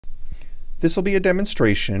This will be a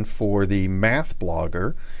demonstration for the math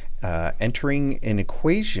blogger entering an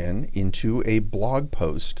equation into a blog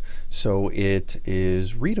post so it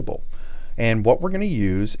is readable. And what we're going to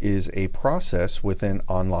use is a process with an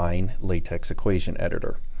online LaTeX equation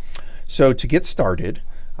editor. So to get started,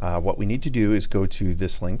 what we need to do is go to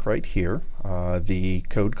this link right here, the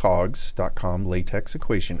CodeCogs.com LaTeX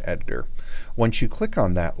Equation Editor. Once you click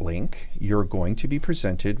on that link, you're going to be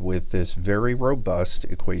presented with this very robust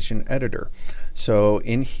equation editor. So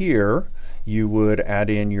in here, you would add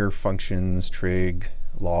in your functions, trig,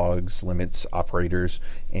 logs, limits, operators,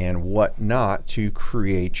 and whatnot to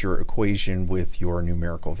create your equation with your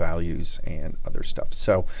numerical values and other stuff.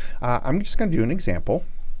 So I'm just going to do an example.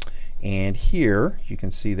 And here you can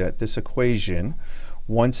see that this equation,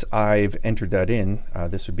 once I've entered that in,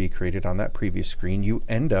 this would be created on that previous screen, you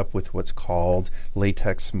end up with what's called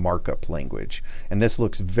LaTeX markup language. And this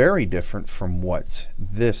looks very different from what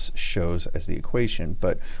this shows as the equation,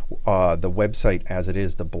 but the website as it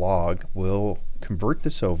is, the blog, will convert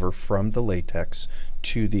this over from the LaTeX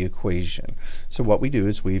to the equation. So what we do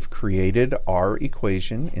is we've created our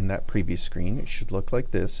equation in that previous screen. It should look like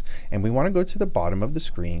this. And we want to go to the bottom of the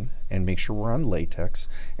screen and make sure we're on LaTeX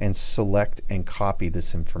and select and copy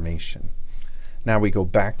this information. Now we go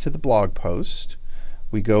back to the blog post.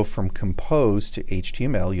 We go from compose to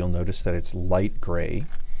HTML. You'll notice that it's light gray.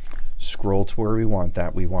 Scroll to where we want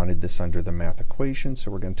that. We wanted this under the math equation, so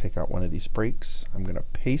we're going to take out one of these breaks. I'm going to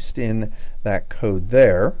paste in that code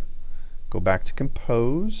there. Go back to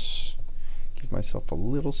compose. Give myself a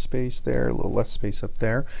little space there, a little less space up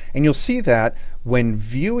there. And you'll see that when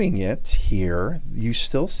viewing it here, you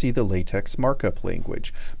still see the LaTeX markup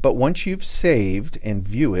language. But once you've saved and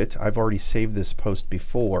view it, I've already saved this post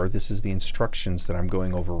before. This is the instructions that I'm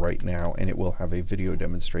going over right now, and it will have a video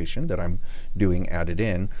demonstration that I'm doing added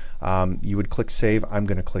in. You would click Save. I'm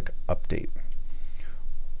going to click Update.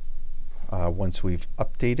 Once we've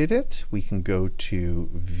updated it, we can go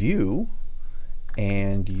to View,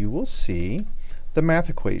 and you will see the math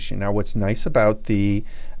equation. Now what's nice about the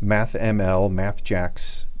MathML,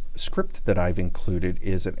 MathJAX script that I've included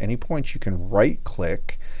is at any point you can right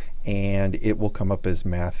click and it will come up as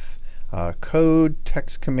math code,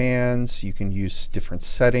 text commands. You can use different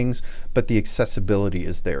settings, but the accessibility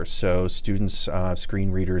is there. So students,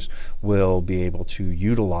 screen readers will be able to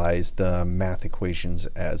utilize the math equations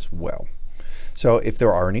as well. So if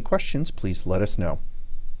there are any questions, please let us know.